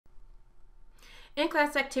In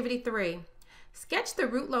class activity 3, sketch the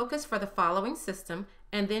root locus for the following system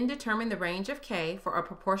and then determine the range of k for a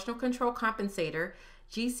proportional control compensator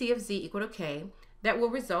GC of z equal to k that will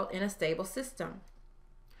result in a stable system.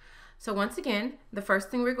 So once again, the first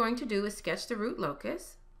thing we're going to do is sketch the root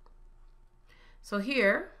locus. So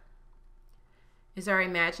here is our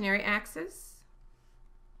imaginary axis.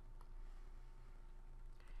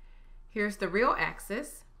 Here's the real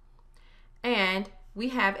axis. And we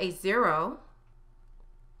have a 0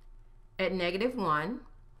 at -1.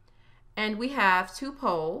 And we have two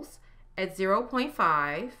poles at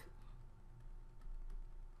 0.5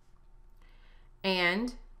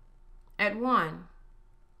 and at 1.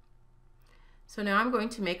 So now I'm going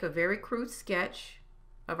to make a very crude sketch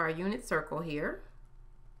of our unit circle here.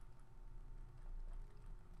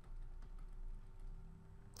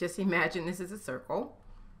 Just imagine this is a circle,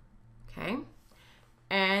 okay?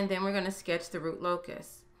 And then we're going to sketch the root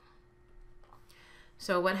locus.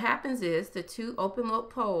 So what happens is the two open loop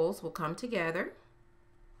poles will come together,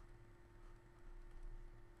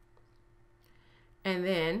 and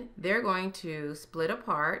then they're going to split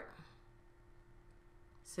apart,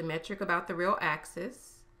 symmetric about the real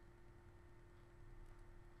axis.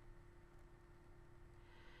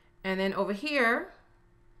 And then over here,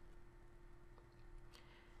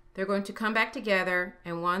 they're going to come back together,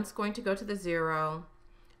 and one's going to go to the 0,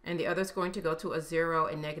 and the other's going to go to a 0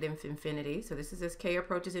 and negative infinity. So this is as k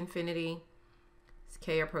approaches infinity, as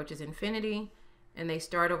k approaches infinity, and they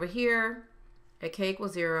start over here at k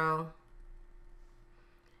equals 0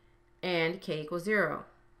 and k equals 0.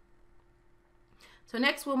 So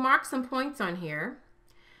next we'll mark some points on here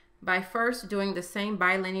by first doing the same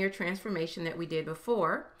bilinear transformation that we did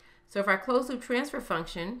before. So if our closed loop transfer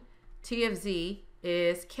function, t of z,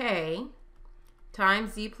 is k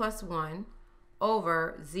times z plus 1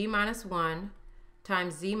 over z minus 1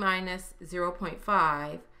 times z minus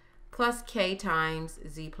 0.5 plus k times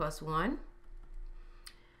z plus 1.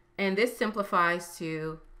 And this simplifies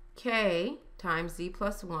to k times z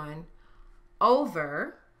plus 1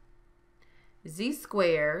 over z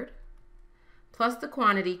squared plus the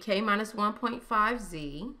quantity k minus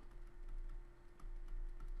 1.5z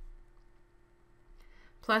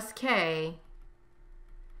plus k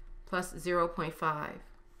plus 0.5.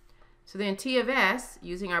 So then t of s,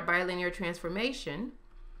 using our bilinear transformation,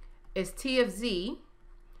 is t of z,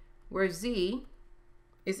 where z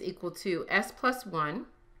is equal to s plus 1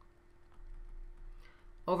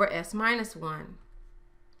 over s minus 1.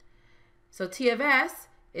 So t of s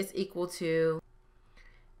is equal to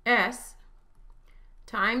s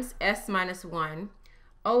times s minus 1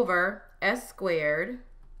 over s squared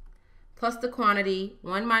plus the quantity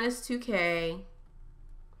 1 minus 2k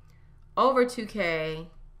over 2k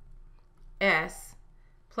s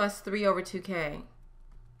plus 3 over 2k.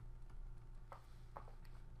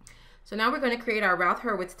 So now we're going to create our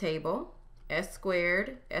Routh-Hurwitz table. S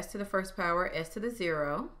squared, s to the first power, s to the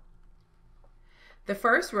 0. The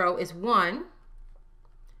first row is 1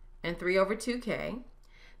 and 3 over 2k.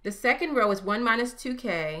 The second row is 1 minus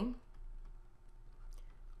 2k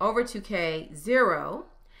over 2k, 0.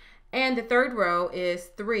 And the third row is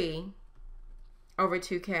 3 over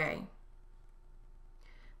 2k.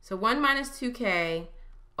 So 1 minus 2k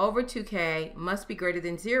over 2k must be greater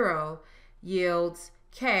than 0 yields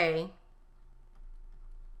k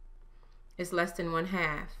is less than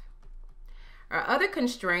 1/2. Our other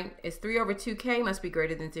constraint is 3 over 2k must be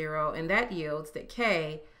greater than 0, and that yields that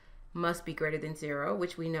k must be greater than 0,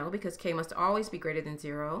 which we know because k must always be greater than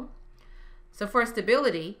 0. So for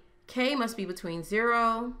stability, k must be between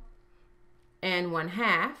 0 and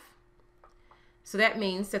 1/2. So that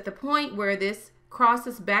means that the point where this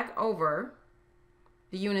crosses back over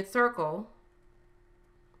the unit circle,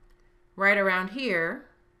 right around here,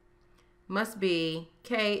 must be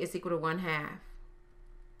k is equal to 1/2.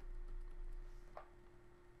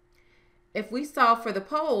 If we solve for the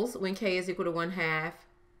poles when k is equal to 1/2,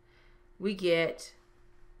 we get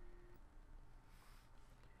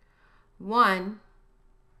 1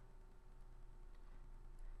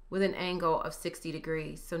 with an angle of 60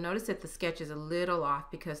 degrees. So notice that the sketch is a little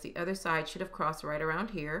off because the other side should have crossed right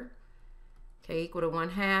around here. K equal to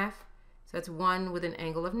 1/2, so that's 1 with an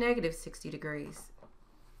angle of negative 60 degrees.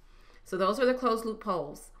 So those are the closed loop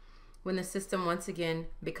poles when the system once again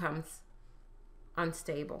becomes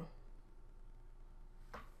unstable.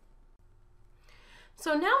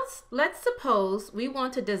 So now let's suppose we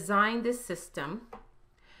want to design this system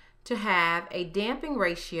to have a damping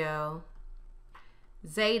ratio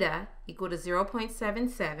zeta equal to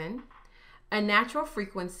 0.77, a natural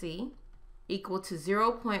frequency equal to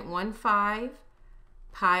 0.15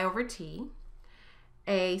 pi over t,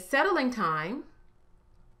 a settling time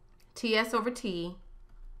TS over T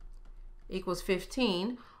equals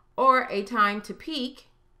 15, or a time to peak,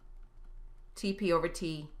 TP over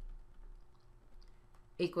T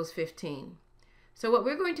equals 15. So what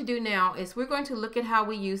we're going to do now is we're going to look at how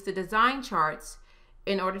we use the design charts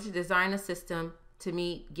in order to design a system to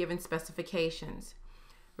meet given specifications.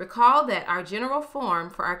 Recall that our general form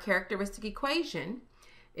for our characteristic equation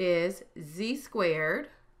is z squared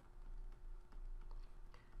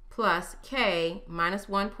plus k minus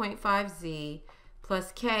 1.5z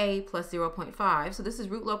plus k plus 0.5. So this is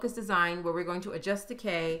root locus design, where we're going to adjust the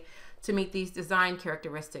k to meet these design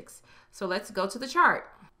characteristics. So let's go to the chart.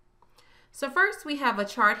 So first we have a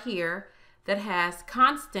chart here that has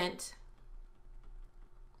constant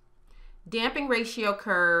damping ratio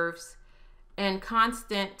curves and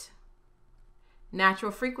constant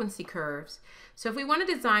natural frequency curves. So if we want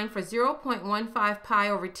to design for 0.15 pi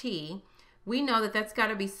over t, we know that that's got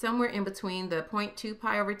to be somewhere in between the 0.2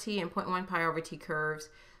 pi over t and 0.1 pi over t curves.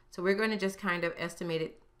 So we're going to just kind of estimate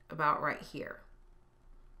it about right here.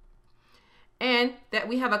 And that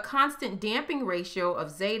we have a constant damping ratio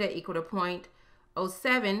of zeta equal to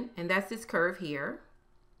 0.07, and that's this curve here.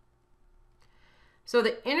 So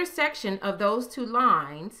the intersection of those two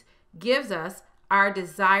lines gives us our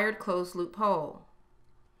desired closed loop pole.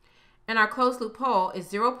 And our closed loop pole is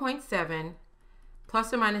 0.7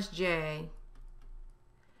 plus or minus j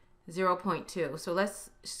 0.2. So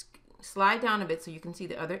let's slide down a bit so you can see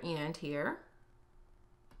the other end here.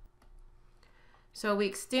 So we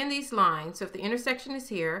extend these lines. So if the intersection is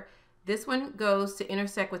here, this one goes to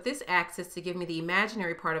intersect with this axis to give me the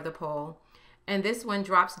imaginary part of the pole. And this one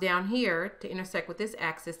drops down here to intersect with this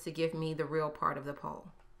axis to give me the real part of the pole.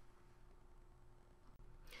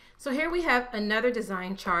 So here we have another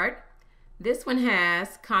design chart. This one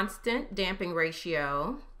has constant damping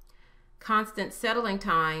ratio, constant settling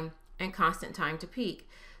time, and constant time to peak.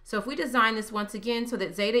 So if we design this once again so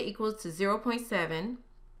that zeta equals to 0.7,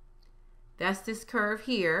 that's this curve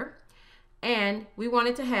here, and we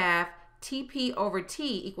wanted to have TP over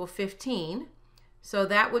T equal 15, so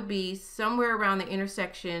that would be somewhere around the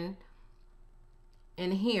intersection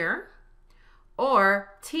in here,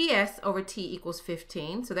 or TS over T equals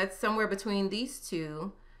 15, so that's somewhere between these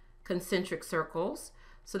two concentric circles,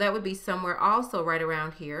 so that would be somewhere also right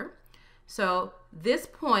around here. So this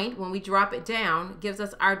point, when we drop it down, gives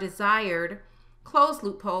us our desired closed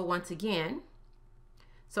loop pole once again.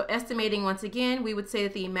 So estimating once again, we would say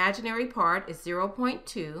that the imaginary part is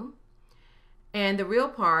 0.2 and the real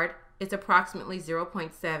part is approximately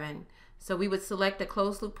 0.7. So we would select a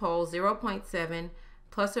closed loop pole 0.7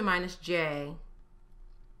 plus or minus j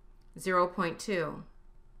 0.2.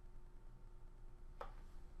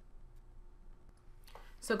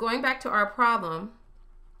 So going back to our problem,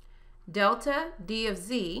 delta d of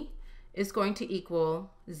z is going to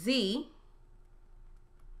equal z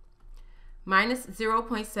minus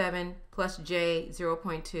 0.7 plus j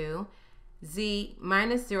 0.2, z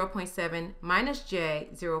minus 0.7 minus j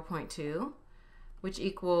 0.2, which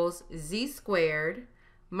equals z squared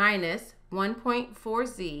minus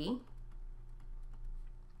 1.4z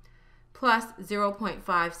plus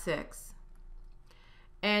 0.56.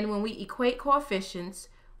 And when we equate coefficients,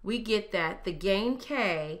 we get that the gain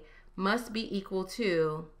k must be equal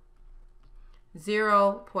to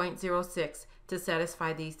 0.06 to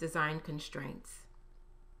satisfy these design constraints.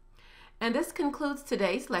 And this concludes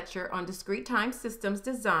today's lecture on discrete time systems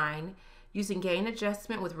design using gain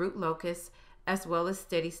adjustment with root locus as well as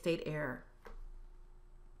steady state error.